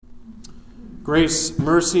Grace,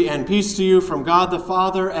 mercy, and peace to you from God the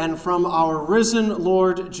Father and from our risen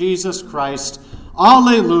Lord Jesus Christ.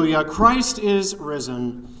 Alleluia. Christ is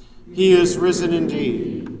risen. He is risen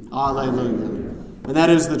indeed. Alleluia. And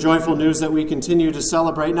that is the joyful news that we continue to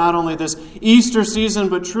celebrate not only this Easter season,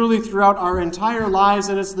 but truly throughout our entire lives.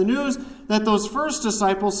 And it's the news that those first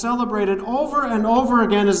disciples celebrated over and over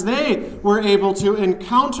again as they were able to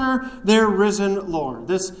encounter their risen Lord.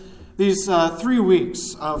 These 3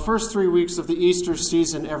 weeks, first 3 weeks of the Easter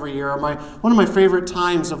season every year are one of my favorite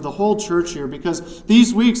times of the whole church year, because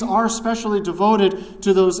these weeks are specially devoted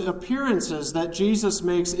to those appearances that Jesus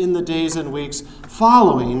makes in the days and weeks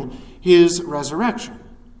following his resurrection.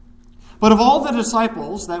 But of all the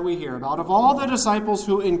disciples that we hear about, of all the disciples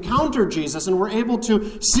who encountered Jesus and were able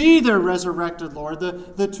to see their resurrected Lord,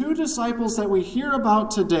 the two disciples that we hear about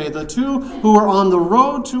today, the two who are on the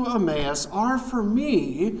road to Emmaus, are for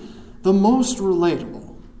me the most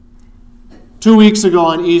relatable. 2 weeks ago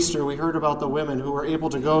on Easter, we heard about the women who were able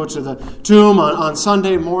to go to the tomb on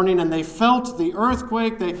Sunday morning, and they felt the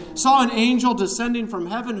earthquake. They saw an angel descending from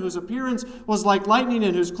heaven whose appearance was like lightning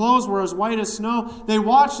and whose clothes were as white as snow. They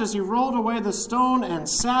watched as he rolled away the stone and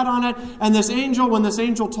sat on it. And when this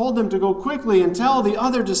angel told them to go quickly and tell the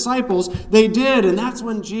other disciples, they did. And that's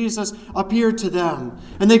when Jesus appeared to them.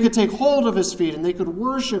 And they could take hold of his feet and they could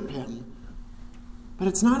worship him. But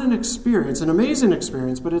it's not an experience, an amazing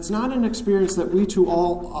experience, but it's not an experience that we too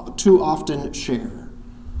often share.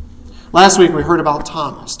 Last week we heard about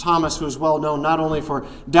Thomas, who is well known not only for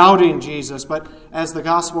doubting Jesus, but as the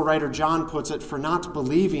gospel writer John puts it, for not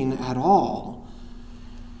believing at all.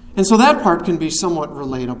 And so that part can be somewhat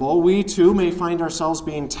relatable. We too may find ourselves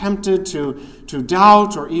being tempted to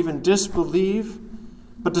doubt or even disbelieve.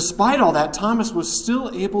 But despite all that, Thomas was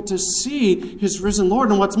still able to see his risen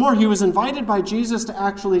Lord. And what's more, he was invited by Jesus to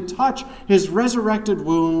actually touch his resurrected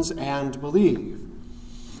wounds and believe.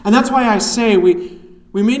 And that's why I say we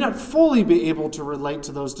may not fully be able to relate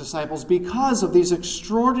to those disciples because of these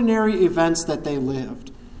extraordinary events that they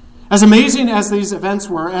lived. As amazing as these events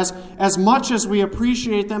were, as much as we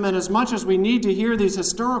appreciate them and as much as we need to hear these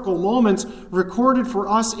historical moments recorded for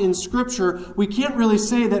us in Scripture, we can't really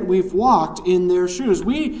say that we've walked in their shoes.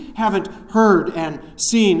 We haven't heard and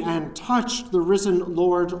seen and touched the risen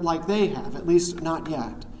Lord like they have, at least not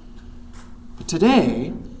yet. But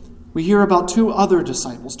today, we hear about two other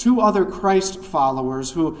disciples, two other Christ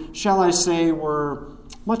followers who, shall I say, were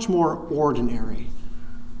much more ordinary.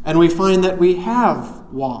 And we find that we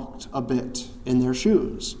have walked a bit in their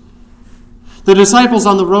shoes. The disciples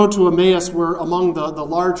on the road to Emmaus were among the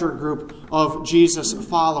larger group of Jesus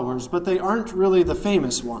followers, but they aren't really the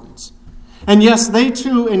famous ones. And yes, they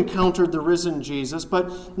too encountered the risen Jesus,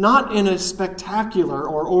 but not in a spectacular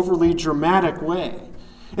or overly dramatic way.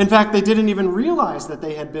 In fact, they didn't even realize that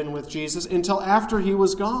they had been with Jesus until after he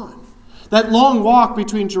was gone. That long walk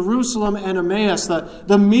between Jerusalem and Emmaus,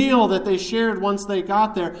 the meal that they shared once they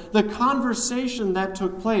got there, the conversation that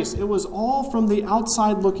took place, it was all from the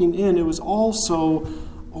outside looking in. It was all so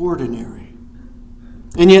ordinary.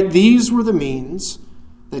 And yet these were the means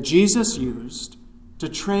that Jesus used to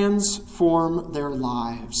transform their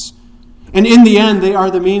lives. And in the end, they are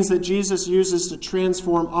the means that Jesus uses to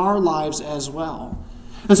transform our lives as well.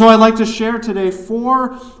 And so I'd like to share today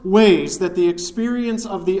 4 ways that the experience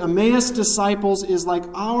of the Emmaus disciples is like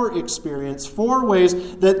our experience. 4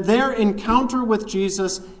 ways that their encounter with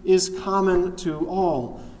Jesus is common to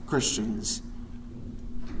all Christians.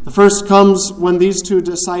 The first comes when these 2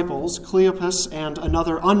 disciples, Cleopas and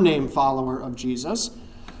another unnamed follower of Jesus,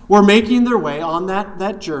 were making their way on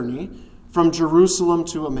that journey from Jerusalem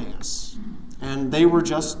to Emmaus. And they were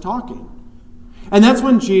just talking. And that's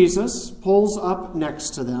when Jesus pulls up next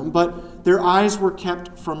to them, but their eyes were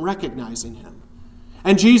kept from recognizing him.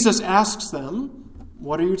 And Jesus asks them,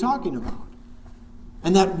 "What are you talking about?"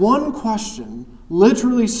 And that one question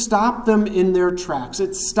literally stopped them in their tracks.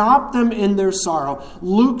 It stopped them in their sorrow.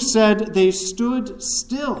 Luke said they stood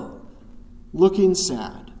still, looking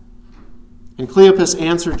sad. And Cleopas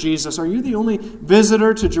answered Jesus, "Are you the only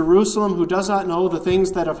visitor to Jerusalem who does not know the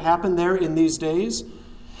things that have happened there in these days?"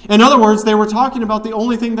 In other words, they were talking about the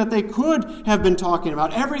only thing that they could have been talking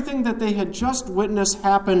about, everything that they had just witnessed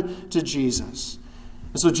happen to Jesus.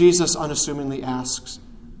 And so Jesus unassumingly asks,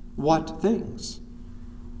 "What things?"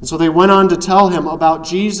 And so they went on to tell him about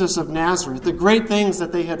Jesus of Nazareth, the great things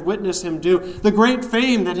that they had witnessed him do, the great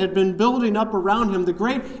fame that had been building up around him, the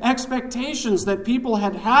great expectations that people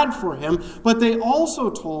had had for him. But they also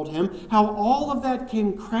told him how all of that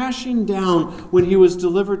came crashing down when he was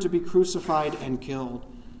delivered to be crucified and killed.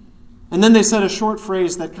 And then they said a short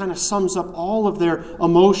phrase that kind of sums up all of their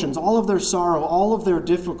emotions, all of their sorrow, all of their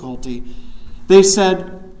difficulty. They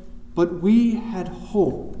said, "But we had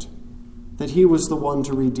hoped that he was the one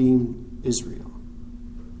to redeem Israel."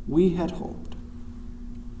 We had hoped.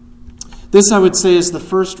 This, I would say, is the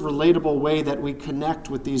first relatable way that we connect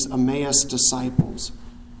with these Emmaus disciples.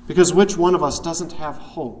 Because which one of us doesn't have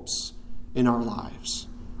hopes in our lives?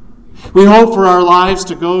 We hope for our lives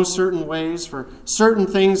to go certain ways, for certain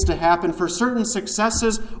things to happen, for certain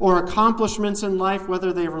successes or accomplishments in life,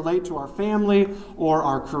 whether they relate to our family or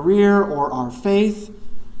our career or our faith.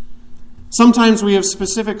 Sometimes we have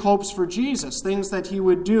specific hopes for Jesus, things that he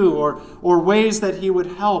would do or ways that he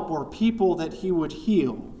would help or people that he would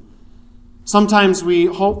heal. Sometimes we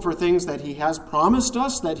hope for things that he has promised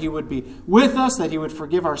us, that he would be with us, that he would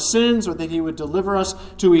forgive our sins, or that he would deliver us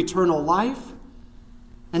to eternal life.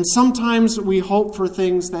 And sometimes we hope for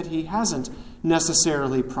things that he hasn't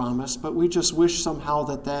necessarily promised, but we just wish somehow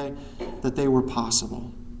that they were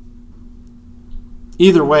possible.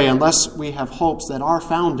 Either way, unless we have hopes that are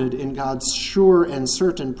founded in God's sure and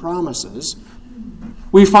certain promises,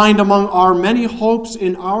 we find among our many hopes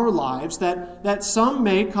in our lives that some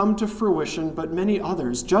may come to fruition, but many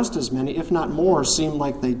others, just as many, if not more, seem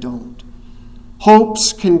like they don't.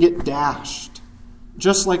 Hopes can get dashed,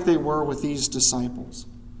 just like they were with these disciples.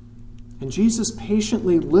 And Jesus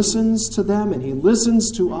patiently listens to them, and he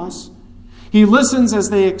listens to us. He listens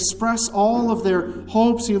as they express all of their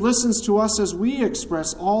hopes. He listens to us as we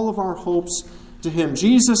express all of our hopes to him.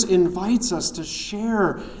 Jesus invites us to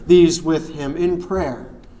share these with him in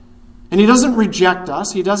prayer. And he doesn't reject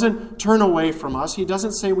us. He doesn't turn away from us. He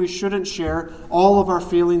doesn't say we shouldn't share all of our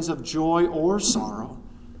feelings of joy or sorrow.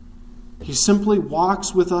 He simply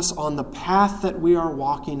walks with us on the path that we are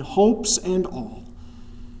walking, hopes and all.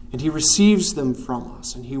 And he receives them from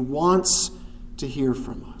us, and he wants to hear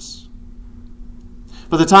from us.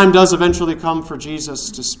 But the time does eventually come for Jesus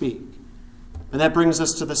to speak. And that brings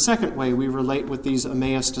us to the second way we relate with these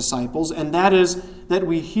Emmaus disciples, and that is that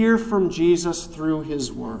we hear from Jesus through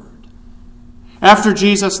his word. After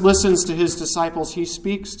Jesus listens to his disciples, he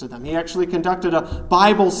speaks to them. He actually conducted a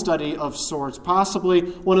Bible study of sorts, possibly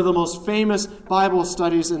one of the most famous Bible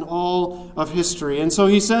studies in all of history. And so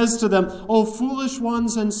he says to them, "O foolish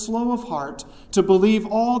ones and slow of heart, to believe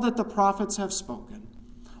all that the prophets have spoken.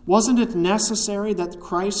 Wasn't it necessary that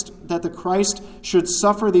the Christ should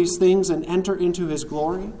suffer these things and enter into his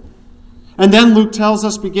glory?" And then Luke tells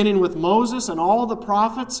us, beginning with Moses and all the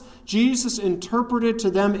prophets, Jesus interpreted to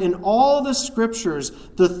them in all the scriptures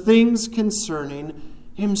the things concerning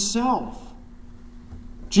himself.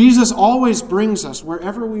 Jesus always brings us,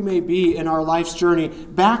 wherever we may be in our life's journey,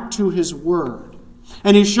 back to his word.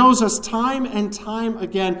 And he shows us time and time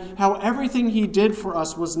again how everything he did for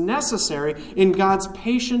us was necessary in God's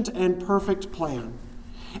patient and perfect plan.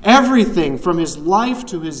 Everything from his life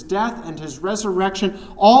to his death and his resurrection,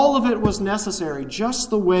 all of it was necessary just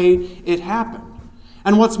the way it happened.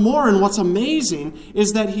 And what's more and what's amazing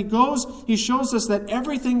is that he shows us that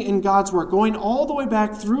everything in God's work, going all the way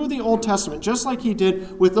back through the Old Testament, just like he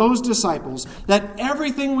did with those disciples, that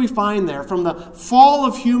everything we find there, from the fall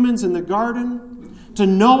of humans in the garden, to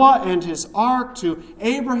Noah and his ark, to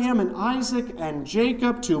Abraham and Isaac and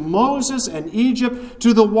Jacob, to Moses and Egypt,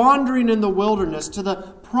 to the wandering in the wilderness, to the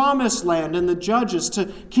promised land and the judges, to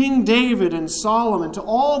King David and Solomon, to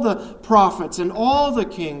all the prophets and all the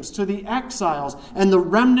kings, to the exiles and the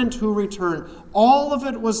remnant who returned. All of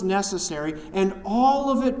it was necessary, and all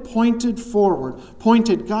of it pointed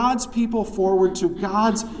God's people forward to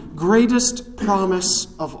God's greatest promise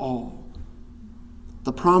of all,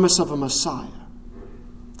 the promise of a Messiah.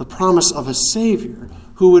 The promise of a Savior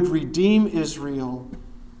who would redeem Israel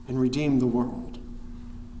and redeem the world.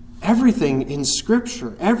 Everything in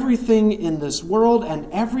Scripture, everything in this world, and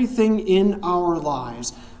everything in our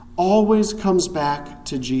lives always comes back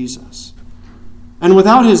to Jesus. And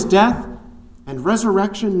without his death and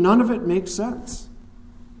resurrection, none of it makes sense.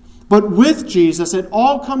 But with Jesus, it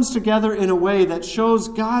all comes together in a way that shows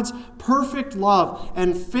God's perfect love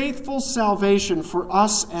and faithful salvation for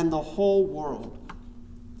us and the whole world.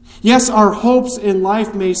 Yes, our hopes in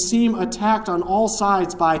life may seem attacked on all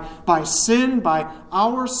sides by sin, by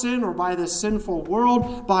our sin, or by this sinful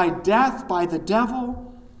world, by death, by the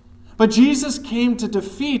devil. But Jesus came to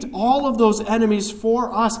defeat all of those enemies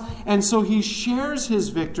for us, and so he shares his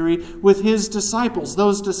victory with his disciples,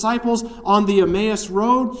 those disciples on the Emmaus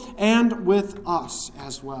Road, and with us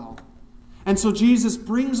as well. And so Jesus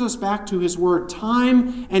brings us back to his word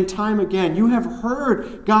time and time again. You have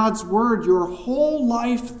heard God's word your whole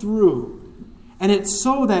life through. And it's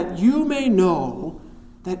so that you may know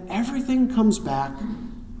that everything comes back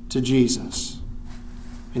to Jesus.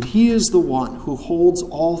 And he is the one who holds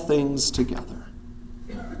all things together.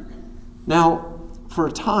 Now, for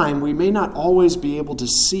a time, we may not always be able to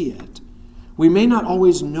see it. We may not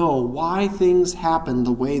always know why things happen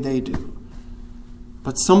the way they do.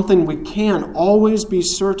 But something we can always be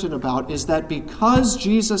certain about is that because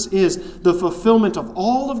Jesus is the fulfillment of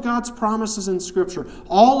all of God's promises in Scripture,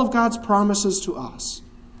 all of God's promises to us,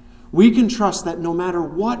 we can trust that no matter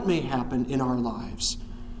what may happen in our lives,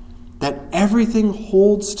 that everything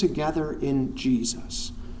holds together in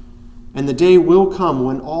Jesus. And the day will come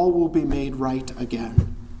when all will be made right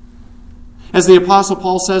again. As the Apostle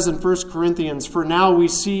Paul says in 1 Corinthians, "For now we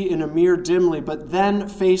see in a mirror dimly, but then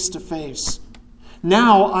face to face.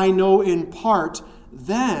 Now I know in part,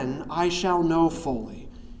 then I shall know fully,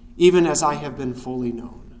 even as I have been fully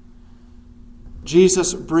known."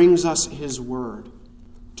 Jesus brings us his word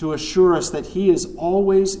to assure us that he is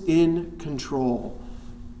always in control,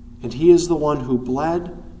 and he is the one who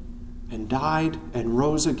bled and died and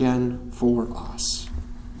rose again for us.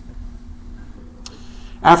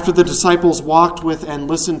 After the disciples walked with and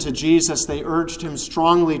listened to Jesus, they urged him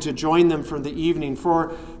strongly to join them for the evening,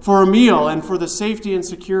 for a meal and for the safety and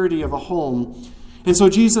security of a home. And so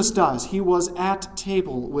Jesus does. He was at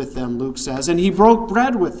table with them, Luke says, and he broke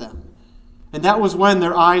bread with them. And that was when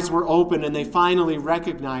their eyes were open and they finally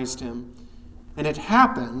recognized him. And it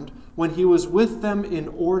happened when he was with them in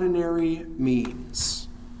ordinary means.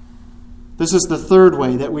 This is the third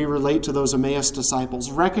way that we relate to those Emmaus disciples,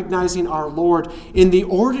 recognizing our Lord in the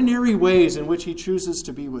ordinary ways in which he chooses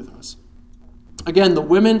to be with us. Again, the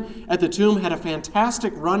women at the tomb had a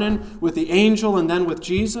fantastic run-in with the angel and then with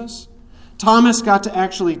Jesus. Thomas got to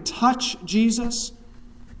actually touch Jesus.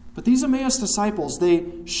 But these Emmaus disciples, they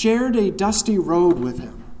shared a dusty road with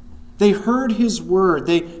him. They heard his word.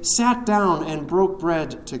 They sat down and broke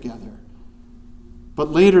bread together.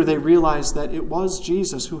 But later they realized that it was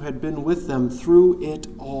Jesus who had been with them through it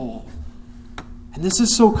all. And this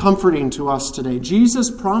is so comforting to us today. Jesus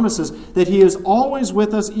promises that he is always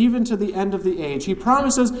with us even to the end of the age. He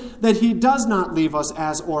promises that he does not leave us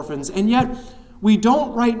as orphans. And yet we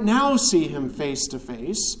don't right now see him face to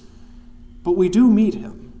face, but we do meet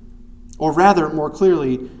him. Or rather, more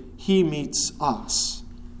clearly, he meets us.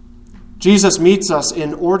 Jesus meets us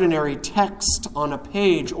in ordinary text on a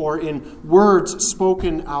page or in words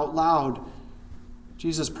spoken out loud.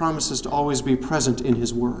 Jesus promises to always be present in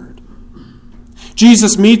his word.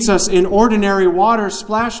 Jesus meets us in ordinary water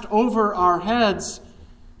splashed over our heads.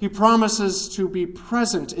 He promises to be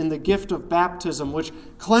present in the gift of baptism, which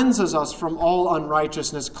cleanses us from all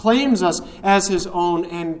unrighteousness, claims us as his own,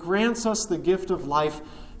 and grants us the gift of life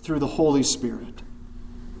through the Holy Spirit.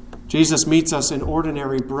 Jesus meets us in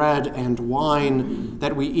ordinary bread and wine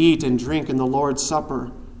that we eat and drink in the Lord's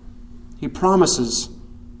Supper. He promises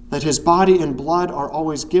that his body and blood are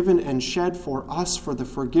always given and shed for us for the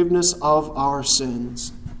forgiveness of our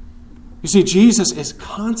sins. You see, Jesus is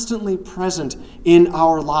constantly present in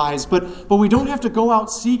our lives, but we don't have to go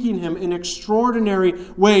out seeking him in extraordinary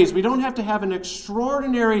ways. We don't have to have an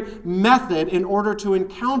extraordinary method in order to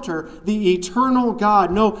encounter the eternal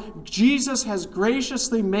God. No, Jesus has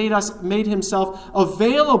graciously made himself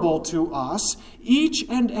available to us each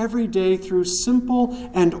and every day through simple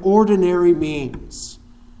and ordinary means.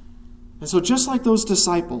 And so just like those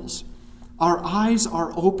disciples, our eyes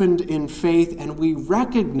are opened in faith and we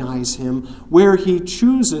recognize him where he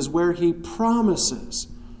chooses, where he promises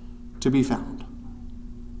to be found.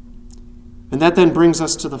 And that then brings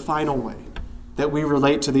us to the final way that we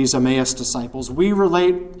relate to these Emmaus disciples. We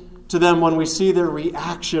relate to them when we see their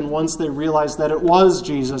reaction once they realize that it was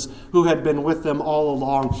Jesus who had been with them all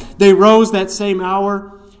along. They rose that same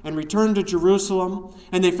hour and returned to Jerusalem,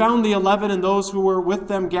 and they found the 11 and those who were with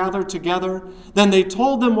them gathered together. Then they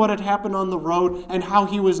told them what had happened on the road and how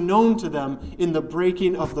he was known to them in the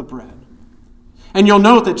breaking of the bread. And you'll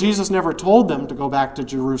note that Jesus never told them to go back to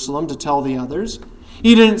Jerusalem to tell the others.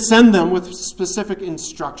 He didn't send them with specific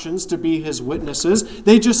instructions to be his witnesses.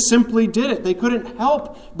 They just simply did it. They couldn't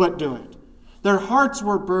help but do it. Their hearts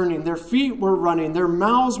were burning, their feet were running, their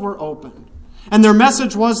mouths were open. And their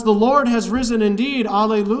message was, "The Lord has risen indeed,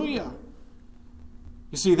 alleluia."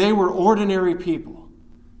 You see, they were ordinary people,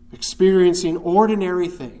 experiencing ordinary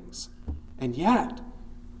things. And yet,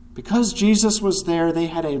 because Jesus was there, they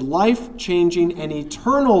had a life-changing and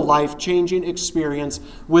eternal life-changing experience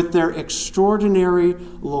with their extraordinary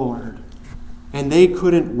Lord. And they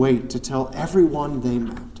couldn't wait to tell everyone they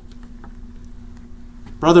met.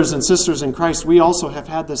 Brothers and sisters in Christ, we also have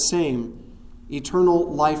had the same eternal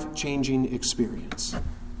life-changing experience.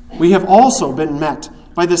 We have also been met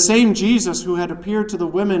by the same Jesus who had appeared to the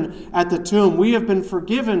women at the tomb. We have been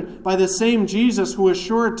forgiven by the same Jesus who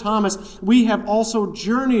assured Thomas, we have also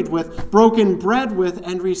journeyed with, broken bread with,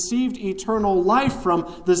 and received eternal life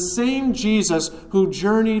from the same Jesus who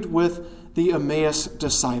journeyed with the Emmaus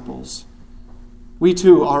disciples. We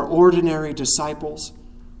too are ordinary disciples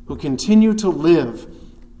who continue to live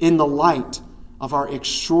in the light of our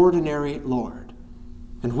extraordinary Lord.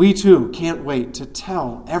 And we too can't wait to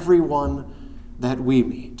tell everyone that we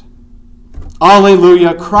meet.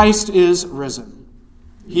 Alleluia, Christ is risen.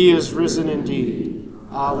 He is risen indeed.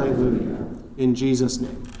 Alleluia. In Jesus'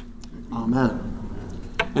 name, amen.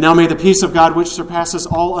 And now may the peace of God, which surpasses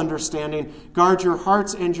all understanding, guard your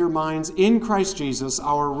hearts and your minds in Christ Jesus,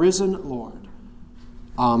 our risen Lord.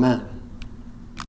 Amen.